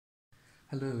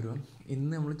Hello everyone,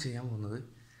 ഇന്ന് നമ്മൾ ചെയ്യാൻ പോകുന്നത്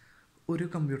ഒരു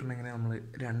കമ്പ്യൂട്ടറിന് എങ്ങനെ നമ്മൾ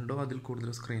രണ്ടോ അതിൽ കൂടുതൽ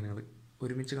സ്ക്രീനുകൾ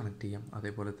ഒരുമിച്ച് കണക്ട് ചെയ്യാം,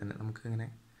 അതേപോലെ തന്നെ നമുക്ക് ഇങ്ങനെ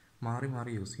മാറി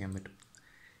മാറി യൂസ് ചെയ്യാൻ പറ്റും.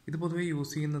 ഇത് പൊതുവേ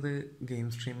യൂസ് ചെയ്യുന്നത് ഗെയിം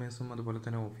സ്ട്രീമേഴ്സും അതുപോലെ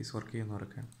തന്നെ ഓഫീസ് വർക്ക്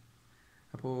ചെയ്യുന്നവരൊക്കെയാണ്.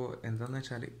 അപ്പോൾ എന്താണെന്ന്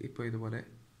വെച്ചാൽ ഇപ്പോൾ ഇതുപോലെ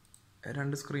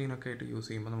രണ്ട് സ്ക്രീനൊക്കെ ആയിട്ട് യൂസ്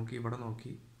ചെയ്യുമ്പോൾ നമുക്ക് ഇവിടെ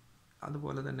നോക്കി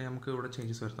അതുപോലെ തന്നെ നമുക്ക് ഇവിടെ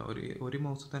ചേഞ്ചസ് വരുത്താം. ഒരു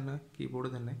മൗസ് തന്നെ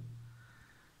കീബോർഡ് തന്നെ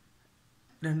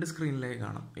രണ്ട് സ്ക്രീനിലേക്ക്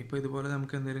കാണാം. ഇപ്പോൾ ഇതുപോലെ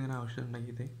നമുക്ക് എന്തെങ്കിലും ഇങ്ങനെ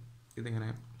ആവശ്യമുണ്ടെങ്കിൽ ഇതിങ്ങനെ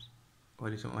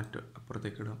വലിച്ച്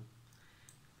അപ്പുറത്തേക്ക് ഇടാം,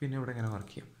 പിന്നെ ഇവിടെ ഇങ്ങനെ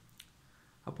വർക്ക് ചെയ്യാം.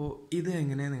 അപ്പോൾ ഇത്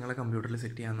എങ്ങനെ നിങ്ങളെ കമ്പ്യൂട്ടറിൽ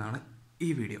സെറ്റ് ചെയ്യാമെന്നാണ് ഈ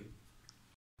വീഡിയോ.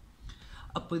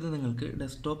 അപ്പോൾ ഇത് നിങ്ങൾക്ക്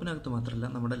ഡെസ്ക്ടോപ്പിനകത്ത് മാത്രമല്ല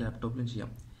നമ്മുടെ ലാപ്ടോപ്പിലും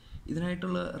ചെയ്യാം.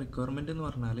 ഇതിനായിട്ടുള്ള റിക്വയർമെൻറ്റ് എന്ന്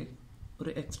പറഞ്ഞാൽ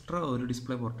ഒരു എക്സ്ട്രാ ഒരു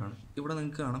ഡിസ്പ്ലേ പോർട്ടാണ്. ഇവിടെ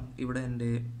നിങ്ങൾക്ക് കാണാം, ഇവിടെ എൻ്റെ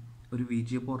ഒരു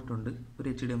VGA പോർട്ടുണ്ട്, ഒരു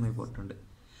HDMI പോർട്ടുണ്ട്.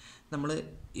 നമ്മൾ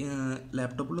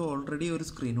ലാപ്ടോപ്പിൽ ഓൾറെഡി ഒരു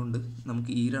സ്ക്രീനുണ്ട്,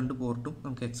 നമുക്ക് ഈ രണ്ട് പോർട്ടും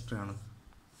നമുക്ക് എക്സ്ട്രാ ആണ്.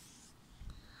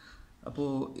 അപ്പോൾ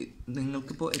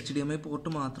നിങ്ങൾക്കിപ്പോൾ HDMI പോർട്ട്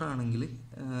മാത്രമാണെങ്കിൽ,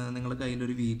 നിങ്ങളുടെ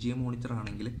കയ്യിലൊരു VGA മോണിറ്റർ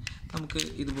ആണെങ്കിൽ നമുക്ക്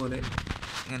ഇതുപോലെ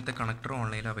ഇങ്ങനത്തെ കണക്ടർ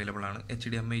ഓൺലൈനിൽ അവൈലബിൾ ആണ്.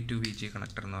 HDMI to VGA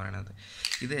കണക്ടർ എന്ന് പറയുന്നത്.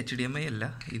 ഇത് HDMI അല്ല,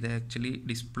 ഇത് ആക്ച്വലി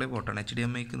ഡിസ്പ്ലേ പോർട്ടാണ്.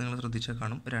 HDMIക്ക് നിങ്ങൾ ശ്രദ്ധിച്ചാൽ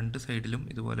കാണും, രണ്ട് സൈഡിലും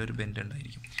ഇതുപോലെ ഒരു ബെൻഡ്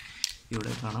ഉണ്ടായിരിക്കും.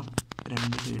 ഇവിടെ കാണാം,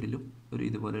 രണ്ട് സൈഡിലും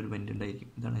ഇതുപോലെ ഒരു ബെൻഡ്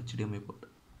ഉണ്ടായിരിക്കും. ഇതാണ് HDMI പോർട്ട്.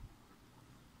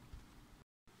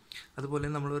 അതുപോലെ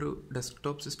നമ്മളൊരു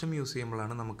ഡെസ്ക്ടോപ്പ് സിസ്റ്റം യൂസ്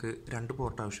ചെയ്യുമ്പോഴാണ് നമുക്ക് രണ്ട്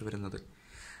പോർട്ട് ആവശ്യം വരുന്നത്.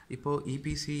 ഇപ്പോൾ ഈ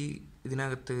PC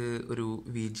ഇതിനകത്ത് ഒരു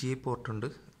VGA പോർട്ടുണ്ട്,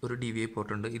 ഒരു DVI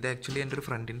പോർട്ടുണ്ട്. ഇത് ആക്ച്വലി എൻ്റെ ഒരു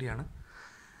ഫ്രണ്ടിൻ്റെയാണ്.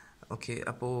 ഓക്കെ,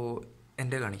 അപ്പോൾ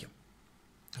എൻ്റെ കാണിക്കാം.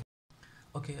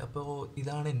 ഓക്കെ, അപ്പോൾ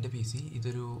ഇതാണ് എൻ്റെ PC.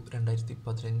 ഇതൊരു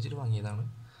 2015 വാങ്ങിയതാണ്.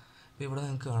 അപ്പോൾ ഇവിടെ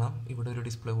നിങ്ങൾക്ക് കാണാം, ഇവിടെ ഒരു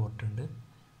ഡിസ്പ്ലേ പോർട്ടുണ്ട്,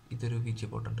 ഇതൊരു VGA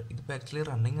പോർട്ടുണ്ട്. ഇതിപ്പോൾ ആക്ച്വലി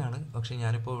റണ്ണിങ് ആണ്, പക്ഷേ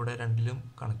ഞാനിപ്പോൾ ഇവിടെ രണ്ടിലും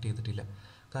കണക്ട് ചെയ്തിട്ടില്ല.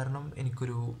 കാരണം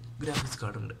എനിക്കൊരു ഗ്രാഫിക്സ്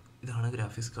കാർഡുണ്ട്. ഇതാണ്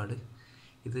ഗ്രാഫിക്സ് കാർഡ്.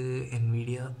 ഇത്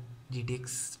NVIDIA GTX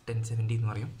 1070 എന്ന്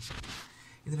പറയും.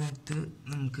 ഇതിനകത്ത്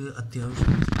നമുക്ക് അത്യാവശ്യം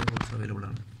ഡിസ്പ്ലേ പോർട്ട്സ് അവൈലബിൾ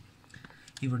ആണ്.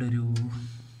 ഇവിടെ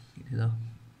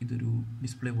ഇതൊരു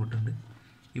ഡിസ്പ്ലേ പോർട്ടുണ്ട്,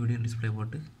 ഇവിടെ ഒരു ഡിസ്പ്ലേ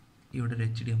പോർട്ട്, ഇവിടെ ഒരു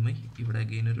HDMI, ഇവിടെ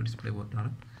അഗെയിൻ ഒരു ഡിസ്പ്ലേ പോർട്ടാണ്.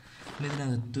 പിന്നെ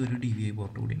ഇതിനകത്ത് ഒരു DVI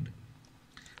പോർട്ട് കൂടി ഉണ്ട്.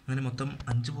 അങ്ങനെ മൊത്തം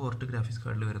 5 പോർട്ട് ഗ്രാഫിക്സ്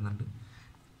കാർഡിൽ വരുന്നുണ്ട്.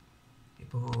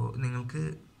 ഇപ്പോൾ നിങ്ങൾക്ക്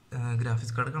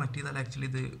ഗ്രാഫിക്സ് കാർഡ് കണക്ട് ചെയ്താൽ ആക്ച്വലി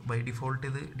ഇത് ബൈ ഡിഫോൾട്ട്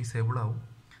ഇത് ഡിസേബിൾ ആവും.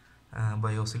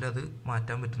 ബയോസിൽ അത്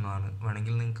മാറ്റാൻ പറ്റുന്നതാണ്.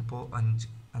 വേണമെങ്കിൽ നിങ്ങൾക്കിപ്പോൾ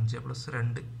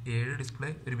 5+2 7 ഡിസ്പ്ലേ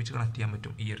ഒരുമിച്ച് കണക്ട് ചെയ്യാൻ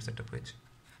പറ്റും ഈ ഒരു സെറ്റപ്പ് വെച്ച്.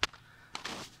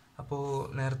 അപ്പോൾ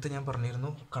നേരത്തെ ഞാൻ പറഞ്ഞിരുന്നു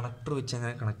കണക്ടർ വെച്ച്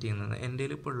എങ്ങനെ കണക്ട് ചെയ്യുന്നത്. എൻ്റെ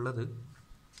കയ്യിൽ ഇപ്പോൾ ഉള്ളത്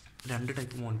 2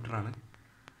 ടൈപ്പ് മോണിറ്ററാണ്.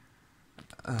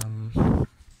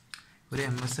 ഒരു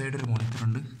MSIയുടെ ഒരു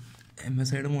മോണിറ്ററുണ്ട്.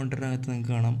 MSIയുടെ മോണിറ്ററിനകത്ത്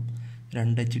നിങ്ങൾക്ക് കാണാം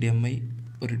 2 HDMI,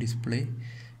 ഒരു ഡിസ്പ്ലേ,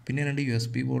 പിന്നെ 2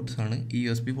 USB പോർട്ട്സ് ആണ്. ഈ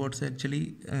USB പോർട്ട്സ് ആക്ച്വലി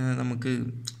നമുക്ക്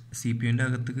CPU-ൻ്റെ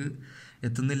അകത്തേക്ക്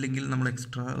എത്തുന്നില്ലെങ്കിൽ നമ്മൾ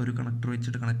എക്സ്ട്രാ ഒരു കണക്ടർ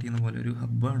വെച്ചിട്ട് കണക്ട് ചെയ്യുന്ന പോലെ ഒരു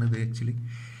ഹബ്ബാണ് ഇത് ആക്ച്വലി.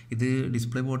 ഇത്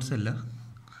ഡിസ്പ്ലേ പോർട്ട്സ് അല്ല.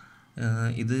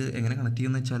 ഇത് എങ്ങനെ കണക്ട്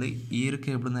ചെയ്യുന്നത് വെച്ചാൽ ഈ ഒരു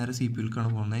കേബിൾ നേരെ CPU-ലേക്കാണ്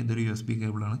പോകുന്നത്. ഇതൊരു USB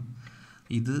കേബിളാണ്.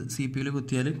 ഇത് CPU-ൽ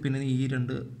കുത്തിയാൽ പിന്നെ ഈ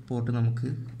 2 പോർട്ട് നമുക്ക്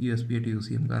USB ആയിട്ട് യൂസ്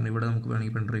ചെയ്യാം. കാരണം ഇവിടെ നമുക്ക്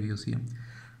വേണമെങ്കിൽ പെൻഡ്രൈവ് യൂസ് ചെയ്യാം.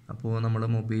 അപ്പോൾ നമ്മൾ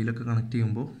മൊബൈലൊക്കെ കണക്ട്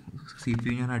ചെയ്യുമ്പോൾ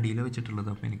CPU ഞാൻ അടിയിലാണ് വെച്ചിട്ടുള്ളത്,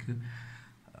 അപ്പോൾ എനിക്ക്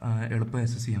എളുപ്പം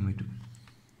ആക്സസ് ചെയ്യാൻ പറ്റും.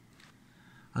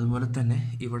 അതുപോലെ തന്നെ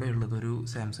ഇവിടെ ഉള്ളതൊരു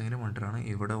സാംസങ്ങിൻ്റെ മോണിറ്ററാണ്.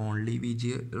 ഇവിടെ ഓൺലി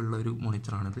VGA ഉള്ളൊരു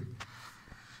മോണിറ്ററാണിത്.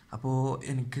 അപ്പോൾ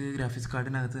എനിക്ക് ഗ്രാഫിക്സ്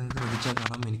കാർഡിനകത്ത് നിങ്ങൾക്ക് ശ്രദ്ധിച്ചാൽ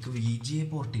കാണാം, എനിക്ക് VGA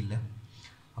പോർട്ടില്ല.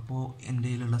 അപ്പോൾ എൻ്റെ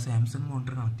കയ്യിലുള്ള സാംസങ്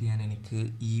മോണിറ്റർ കണക്ട് ചെയ്യാൻ എനിക്ക്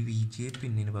ഈ VGA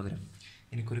പിന്നിന് പകരം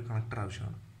എനിക്കൊരു കണക്ടർ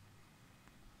ആവശ്യമാണ്.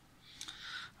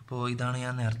 അപ്പോൾ ഇതാണ്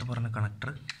ഞാൻ നേരത്തെ പറഞ്ഞ കണക്ടർ.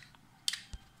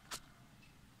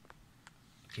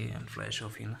 ഓക്കെ, ഞാൻ ഫ്ലാഷ്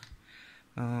ഓഫ് ചെയ്യുന്നു.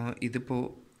 ഇതിപ്പോൾ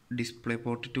ഡിസ്പ്ലേ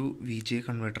പോർട്ട് ടു VGA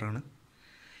കൺവേർട്ടറാണ്.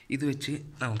 ഇത് വെച്ച്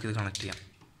നമുക്കിത് കണക്ട് ചെയ്യാം.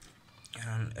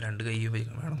 ഞാൻ 2 കൈ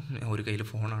വേണം, ഒരു കയ്യിൽ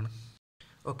ഫോണാണ്.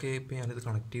 ഓക്കെ, ഇപ്പോൾ ഞാനിത്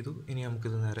കണക്ട് ചെയ്തു. ഇനി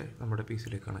നമുക്കിത് നേരെ നമ്മുടെ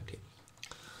PC-യിലേക്ക് കണക്ട് ചെയ്യാം.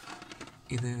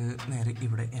 ഇത് നേരെ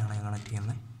ഇവിടെയാണ് ഞാൻ കണക്ട്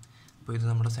ചെയ്യുന്നത്. അപ്പോൾ ഇത്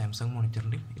നമ്മുടെ സാംസങ്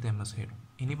മോണിറ്ററിൻ്റെ, ഇത് MSIയുടെ.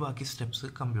 ഇനി ബാക്കി സ്റ്റെപ്സ്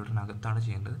കമ്പ്യൂട്ടറിനകത്താണ്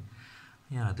ചെയ്യേണ്ടത്,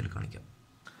 ഞാൻ അതിൽ കാണിക്കാം.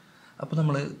 അപ്പോൾ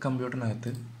നമ്മൾ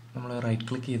കമ്പ്യൂട്ടറിനകത്ത് നമ്മൾ റൈറ്റ്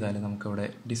ക്ലിക്ക് ചെയ്താൽ നമുക്കിവിടെ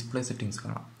ഡിസ്പ്ലേ സെറ്റിങ്സ്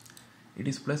കാണാം. ഈ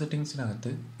ഡിസ്പ്ലേ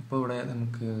സെറ്റിങ്സിനകത്ത് ഇപ്പോൾ ഇവിടെ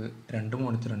നമുക്ക് 2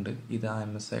 മോണിറ്ററുണ്ട്. ഇത്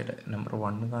MSIയുടെ നമ്പർ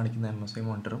 1 കാണിക്കുന്ന MSI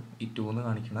മോണിറ്ററും ഈ 2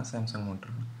 കാണിക്കുന്ന സാംസങ്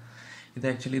മോണിറ്ററാണ്. ഇത്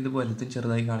ആക്ച്വലി ഇത് വലുതും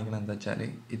ചെറുതായി കാണിക്കണം. എന്താ വെച്ചാൽ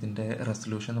ഇതിൻ്റെ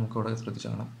റെസൊല്യൂഷൻ നമുക്കിവിടെ ശ്രദ്ധിച്ച്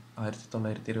കാണാം,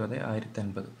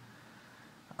 1920x1080.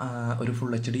 ഒരു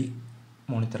ഫുൾ HD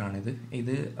മോണിറ്ററാണിത്.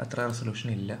 ഇത് അത്ര റെസൊല്യൂഷൻ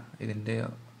ഇല്ല. ഇതിൻ്റെ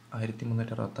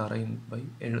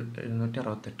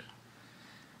 1366x768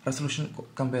 റെസൊല്യൂഷൻ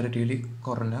കമ്പാരിറ്റീവ്ലി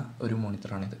കുറഞ്ഞ ഒരു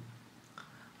മോണിറ്ററാണിത്.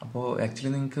 അപ്പോൾ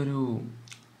ആക്ച്വലി നിങ്ങൾക്കൊരു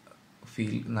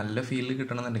നല്ല ഫീൽ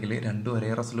കിട്ടണമെന്നുണ്ടെങ്കിൽ 2 ഒരേ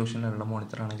റെസൊല്യൂഷനിലുള്ള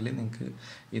മോണിറ്ററാണെങ്കിൽ നിങ്ങൾക്ക്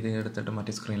ഇത് എടുത്തിട്ട്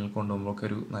മറ്റേ സ്ക്രീനിൽ കൊണ്ടുപോകുമ്പോഴൊക്കെ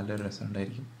ഒരു നല്ലൊരു രസം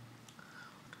ഉണ്ടായിരിക്കും.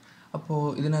 അപ്പോൾ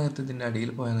ഇതിനകത്ത് ഇതിൻ്റെ അടിയിൽ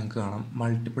പോയാൽ നിങ്ങൾക്ക് കാണാം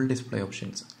മൾട്ടിപ്പിൾ ഡിസ്പ്ലേ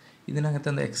ഓപ്ഷൻസ്. ഇതിനകത്ത്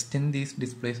എന്താ എക്സ്റ്റെൻഡ് ദീസ്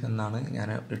ഡിസ്പ്ലേസ് എന്നാണ് ഞാൻ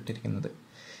ഇട്ടിരിക്കുന്നത്.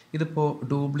 ഇതിപ്പോൾ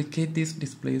ഡ്യൂപ്ലിക്കേറ്റ് ദീസ്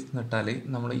ഡിസ്പ്ലേസ് എന്ന് ഇട്ടാൽ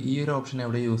നമ്മൾ ഈ ഒരു ഓപ്ഷൻ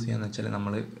എവിടെ യൂസ് ചെയ്യാന്ന് വെച്ചാൽ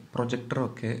നമ്മൾ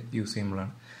പ്രൊജക്ടറൊക്കെ യൂസ്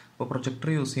ചെയ്യുമ്പോഴാണ്. അപ്പോൾ പ്രൊജക്ടർ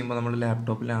യൂസ് ചെയ്യുമ്പോൾ നമ്മൾ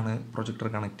ലാപ്ടോപ്പിലാണ് പ്രൊജക്ടർ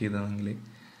കണക്ട് ചെയ്തതെങ്കിൽ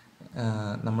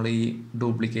നമ്മൾ ഈ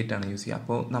ഡ്യൂപ്ലിക്കേറ്റ് ആണ് യൂസ് ചെയ്യുക.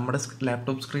 അപ്പോൾ നമ്മുടെ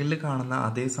ലാപ്ടോപ്പ് സ്ക്രീനിൽ കാണുന്ന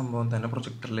അതേ സംഭവം തന്നെ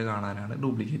പ്രൊജക്ടറിൽ കാണാനാണ്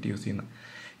ഡ്യൂപ്ലിക്കേറ്റ് യൂസ് ചെയ്യുന്നത്.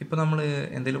 ഇപ്പോൾ നമ്മൾ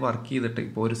എന്തെങ്കിലും വർക്ക് ചെയ്തിട്ട്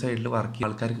ഇപ്പോൾ ഒരു സൈഡിൽ വർക്ക് ചെയ്യുക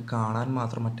ആൾക്കാർക്ക് കാണാൻ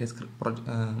മാത്രം മറ്റേ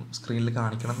സ്ക്രീനിൽ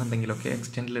കാണിക്കണം എന്നുണ്ടെങ്കിലൊക്കെ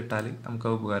എക്സ്റ്റെൻഡിലിട്ടാൽ നമുക്ക്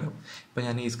ഉപകാരം. ഇപ്പോൾ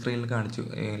ഞാൻ ഈ സ്ക്രീനിൽ കാണിച്ചു,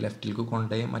 ലെഫ്റ്റിലേക്ക്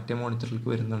കൊണ്ടുപോയി മറ്റേ മോണിറ്ററിലേക്ക്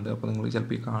വരുന്നുണ്ട്. അപ്പോൾ നിങ്ങൾ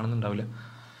ചിലപ്പോൾ ഈ കാണുന്നുണ്ടാവില്ല.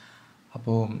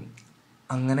 അപ്പോൾ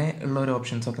അങ്ങനെ ഉള്ള ഒരു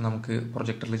ഓപ്ഷൻസൊക്കെ നമുക്ക്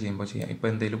പ്രൊജക്ടറിൽ ചെയ്യുമ്പോൾ ചെയ്യാം. ഇപ്പോൾ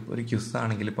എന്തെങ്കിലും ഒരു ക്യൂസ്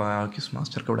ആണെങ്കിൽ ഇപ്പോൾ ആ ക്യൂസ്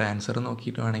മാസ്റ്റർക്ക് ഇവിടെ ആൻസർ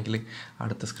നോക്കിയിട്ട് വേണമെങ്കിൽ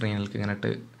അടുത്ത സ്ക്രീനിലേക്ക്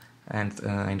ഇങ്ങനെയിട്ട്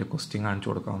അതിൻ്റെ ക്വസ്റ്റ്യൻ കാണിച്ചു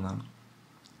കൊടുക്കാവുന്നതാണ്.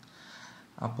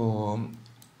 അപ്പോൾ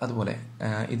അതുപോലെ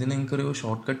ഇത് നിങ്ങൾക്കൊരു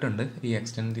ഷോർട്ട് കട്ട് ഉണ്ട് ഈ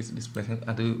എക്സ്റ്റെൻഡ് ദീസ് ഡിസ്പ്ലേസ്.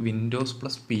 അത്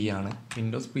Windows+P ആണ്.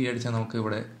 Windows+P അടിച്ചാൽ നമുക്ക്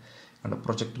ഇവിടെ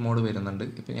പ്രൊജക്ട് മോഡ് വരുന്നുണ്ട്.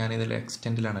 ഇപ്പോൾ ഞാനിതിൽ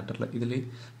എക്സ്റ്റെൻഡിലാണ് ഇട്ടിട്ടുള്ളത്. ഇതിൽ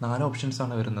 4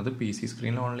 ഓപ്ഷൻസാണ് വരുന്നത്. PC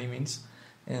സ്ക്രീൻ ഓൺലി മീൻസ്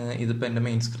ഇതിപ്പോൾ എൻ്റെ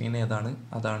മെയിൻ സ്ക്രീൻ ഏതാണ്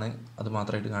അത്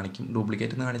മാത്രമായിട്ട് കാണിക്കും.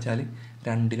 ഡ്യൂപ്ലിക്കേറ്റ് എന്ന് കാണിച്ചാൽ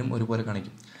രണ്ടിനും ഒരുപോലെ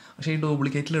കാണിക്കും. പക്ഷേ ഈ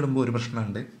ഡ്യൂപ്ലിക്കേറ്റിലിടുമ്പോൾ ഒരു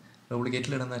പ്രശ്നമുണ്ട്.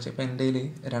 ഡ്യൂപ്ലിക്കേറ്റിലിടുന്ന വെച്ചാൽ ഇപ്പോൾ എൻ്റെ കയ്യിൽ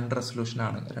 2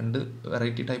 റെസൊല്യൂഷനാണ്, 2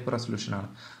 വെറൈറ്റി ടൈപ്പ് റെസൊല്യൂഷനാണ്.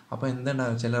 അപ്പോൾ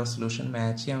എന്തുണ്ടാവും, ചില റെസൊല്യൂഷൻ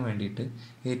മാച്ച് ചെയ്യാൻ വേണ്ടിയിട്ട്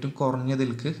ഏറ്റവും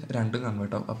കുറഞ്ഞതിലേക്ക് 2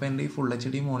 കൺവേർട്ട് ആവും. അപ്പോൾ എൻ്റെ ഈ ഫുൾ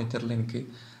HD മോണിറ്ററിൽ എനിക്ക്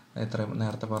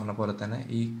നേരത്തെ പറഞ്ഞ പോലെ തന്നെ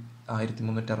ഈ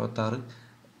 1366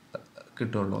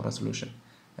 കിട്ടുള്ളൂ റെസൊല്യൂഷൻ.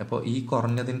 അപ്പോൾ ഈ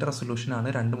കുറഞ്ഞതിൻ്റെ റെസൊല്യൂഷനാണ്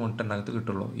 2 മോണിറ്ററിനകത്ത്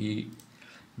കിട്ടുള്ളൂ ഈ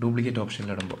ഡ്യൂപ്ലിക്കേറ്റ്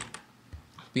ഓപ്ഷനിലിടുമ്പോൾ.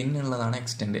 പിന്നുള്ളതാണ്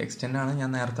എക്സ്റ്റെൻഡാണ് ഞാൻ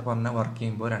നേരത്തെ പറഞ്ഞ വർക്ക്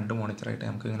ചെയ്യുമ്പോൾ 2 മോണിറ്ററായിട്ട്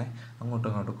നമുക്ക് ഇങ്ങനെ അങ്ങോട്ടും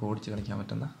ഇങ്ങോട്ടും ഓടിച്ച് കളിക്കാൻ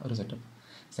പറ്റുന്ന ഒരു സെറ്റപ്പ്.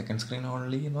 സെക്കൻഡ് സ്ക്രീൻ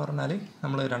ഓൺലി എന്ന് പറഞ്ഞാൽ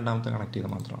നമ്മൾ രണ്ടാമത്തെ കണക്ട് ചെയ്ത്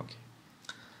മാത്രം. ഓക്കെ,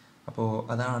 അപ്പോൾ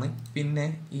അതാണ്. പിന്നെ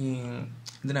ഈ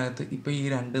ഇതിനകത്ത് ഇപ്പോൾ ഈ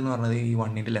 2 എന്ന് പറഞ്ഞത് ഈ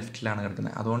 1ൻ്റെ ലെഫ്റ്റിലാണ്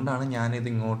കിടക്കുന്നത്. അതുകൊണ്ടാണ് ഞാനിത്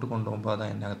ഇങ്ങോട്ട് കൊണ്ടുപോകുമ്പോൾ അത്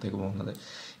അതിൻ്റെ അകത്തേക്ക് പോകുന്നത്.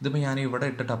 ഇതിപ്പോൾ ഞാൻ ഇവിടെ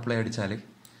ഇട്ടിട്ട് അപ്ലൈ അടിച്ചാൽ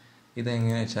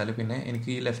ഇതെങ്ങനെയാണെന്ന് വെച്ചാൽ പിന്നെ എനിക്ക്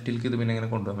ഈ ലെഫ്റ്റിലേക്ക് ഇത് പിന്നെ ഇങ്ങനെ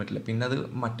കൊണ്ടുപോകാൻ പറ്റില്ല. പിന്നെ അത്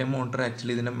മറ്റേ മോണിറ്റർ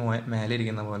ആക്ച്വലി ഇതിൻ്റെ മേലെ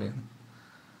ഇരിക്കുന്ന പോലെയാണ്.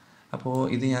 അപ്പോൾ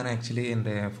ഇത് ഞാൻ ആക്ച്വലി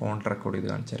എൻ്റെ ഫോണിൽ റെക്കോർഡ് ചെയ്ത്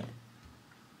കാണിച്ചു തരാം.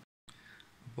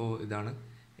 അപ്പോൾ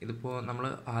ഇതിപ്പോൾ നമ്മൾ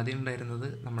ആദ്യം ഉണ്ടായിരുന്നത്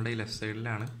നമ്മുടെ ഈ ലെഫ്റ്റ്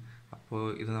സൈഡിലാണ്. അപ്പോൾ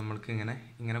ഇത് നമ്മൾക്ക് ഇങ്ങനെ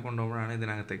കൊണ്ടുപോകുമ്പോഴാണ്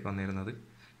ഇതിനകത്തേക്ക് വന്നിരുന്നത്.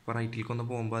 ഇപ്പോൾ റൈറ്റിലേക്കൊന്ന്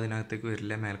പോകുമ്പോൾ അതിനകത്തേക്ക്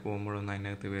വരില്ല, മേലേക്ക് പോകുമ്പോഴൊന്നും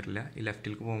അതിനകത്ത് വരില്ല. ഈ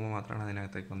ലെഫ്റ്റിലേക്ക് പോകുമ്പോൾ മാത്രമാണ്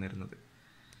അതിനകത്തേക്ക് വന്നിരുന്നത്.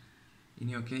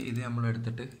 ഇനിയൊക്കെ ഇത് നമ്മൾ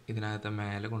എടുത്തിട്ട് ഇതിനകത്ത്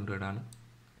മേലെ കൊണ്ടുവിടാണ്.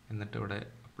 എന്നിട്ട് ഇവിടെ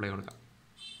അപ്ലൈ കൊടുക്കാം.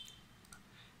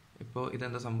 ഇപ്പോൾ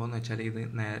ഇതെന്താ സംഭവം എന്ന് വെച്ചാൽ ഇത്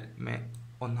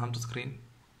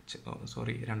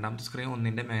രണ്ടാമത്തെ സ്ക്രീൻ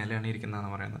 1ൻ്റെ മേലെയാണ്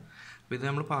ഇരിക്കുന്നതെന്ന് പറയുന്നത്. അപ്പോൾ ഇത്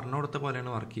നമ്മൾ പറഞ്ഞു കൊടുത്ത പോലെയാണ്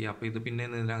വർക്ക് ചെയ്യുക. അപ്പോൾ ഇത് പിന്നെ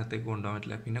ഇതിനകത്തേക്ക് കൊണ്ടുപോകാൻ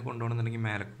പറ്റില്ല. പിന്നെ കൊണ്ടുപോകണമെന്നുണ്ടെങ്കിൽ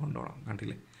മേലേക്ക് കൊണ്ടുപോകണം,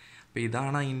 കണ്ടില്ലേ? അപ്പോൾ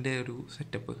ഇതാണ് അതിൻ്റെ ഒരു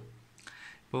സെറ്റപ്പ്.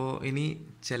 ഇപ്പോൾ ഇനി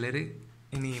ചിലർ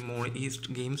ഈ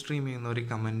ഗെയിം സ്ട്രീം ചെയ്യുന്നവർ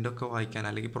കമൻറ്റൊക്കെ വായിക്കാൻ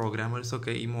അല്ലെങ്കിൽ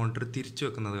പ്രോഗ്രാമേഴ്സൊക്കെ ഈ മോണിറ്റർ തിരിച്ചു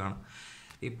വെക്കുന്നത് കാണാം.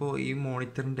 ഇപ്പോൾ ഈ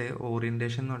മോണിറ്ററിൻ്റെ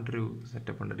ഓറിയൻറ്റേഷൻ എന്ന് പറഞ്ഞിട്ടൊരു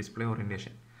സെറ്റപ്പ് ഉണ്ട്, ഡിസ്പ്ലേ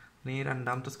ഓറിയൻറ്റേഷൻ. ഈ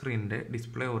രണ്ടാമത്തെ സ്ക്രീനിൻ്റെ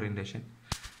ഡിസ്പ്ലേ ഓറിയൻറ്റേഷൻ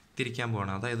തിരിക്കാൻ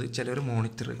പോകണം. അതായത് ചിലർ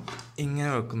മോണിറ്റർ ഇങ്ങനെ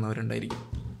വെക്കുന്നവരുണ്ടായിരിക്കും.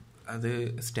 അത്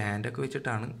സ്റ്റാൻഡൊക്കെ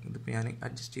വെച്ചിട്ടാണ്. ഇതിപ്പോൾ ഞാൻ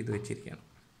അഡ്ജസ്റ്റ് ചെയ്ത് വെച്ചിരിക്കുകയാണ്,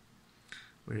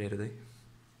 വീഴരുത്.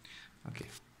 ഓക്കെ,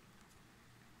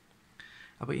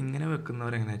 അപ്പോൾ ഇങ്ങനെ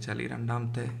വെക്കുന്നവരെങ്ങനെയാ വെച്ചാൽ ഈ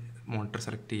രണ്ടാമത്തെ മോണിറ്റർ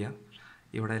സെലക്ട് ചെയ്യുക.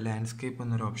 ഇവിടെ ലാൻഡ്സ്കേപ്പ്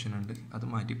എന്നൊരു ഓപ്ഷൻ ഉണ്ട്, അത്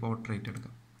മാറ്റി പോർട്രേറ്റ്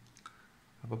എടുക്കാം.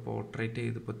 അപ്പോൾ പോർട്രേറ്റ്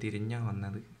ചെയ്തിപ്പോൾ തിരിഞ്ഞാണ്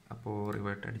വന്നത്. അപ്പോൾ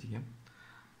റിവേർട്ട് അടിച്ചിരിക്കാം.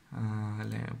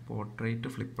 അല്ലെ പോർട്രേറ്റ്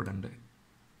ഫ്ലിപ്പഡ് ഉണ്ട്.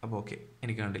 അപ്പോൾ ഓക്കെ,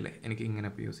 എനിക്ക് കണ്ടില്ലേ, എനിക്ക് ഇങ്ങനെ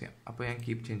ഇപ്പോൾ യൂസ് ചെയ്യാം. അപ്പോൾ ഞാൻ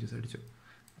കീപ്പ് ചേഞ്ചസ് അടിച്ചു.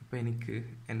 അപ്പോൾ എനിക്ക്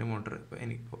എൻ്റെ മോണിറ്റർ ഇപ്പോൾ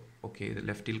എനിക്ക് ഓക്കെ ഇത്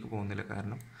ലെഫ്റ്റിലേക്ക് പോകുന്നില്ല,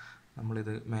 കാരണം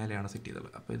നമ്മളിത് മേലെയാണ് സെറ്റ്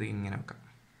ചെയ്തുള്ളത്. അപ്പോൾ ഇത് ഇങ്ങനെ വെക്കാം.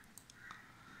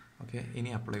 ഓക്കെ,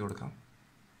 ഇനി അപ്ലൈ കൊടുക്കാം.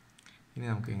 ഇനി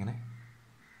നമുക്ക് ഇങ്ങനെ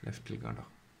ലെഫ്റ്റിലേക്ക് കണ്ടോ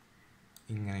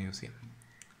ഇങ്ങനെ യൂസ് ചെയ്യാം.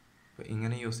 അപ്പോൾ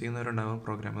ഇങ്ങനെ യൂസ് ചെയ്യുന്നവരുണ്ടാകും.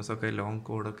 പ്രോഗ്രാമേഴ്സൊക്കെ ലോങ്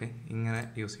കോഡൊക്കെ ഇങ്ങനെ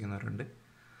യൂസ് ചെയ്യുന്നവരുണ്ട്.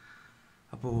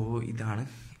 അപ്പോൾ ഇതാണ്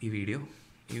ഈ വീഡിയോ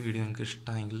നിങ്ങൾക്ക്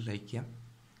ഇഷ്ടമായെങ്കിൽ ലൈക്ക് ചെയ്യാം.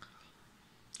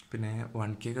 പിന്നെ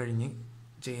 1K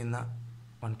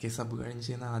സബ് കഴിഞ്ഞ്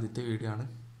ചെയ്യുന്ന ആദ്യത്തെ വീഡിയോ ആണ്.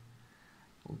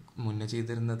 മുന്നേ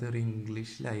ചെയ്തിരുന്നത് ഒരു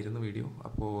ഇംഗ്ലീഷിലായിരുന്നു വീഡിയോ.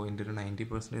 അപ്പോൾ എൻ്റെ ഒരു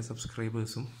 90%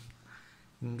 സബ്സ്ക്രൈബേഴ്സും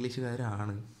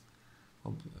ഇംഗ്ലീഷുകാരാണ്.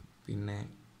 പിന്നെ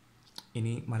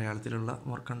ഇനി മലയാളത്തിലുള്ള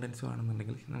മോർ കണ്ടൻസ്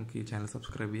വേണമെന്നുണ്ടെങ്കിൽ നമുക്ക് ഈ ചാനൽ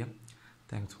സബ്സ്ക്രൈബ് ചെയ്യാം.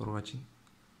 Thanks for watching.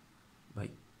 ബൈ.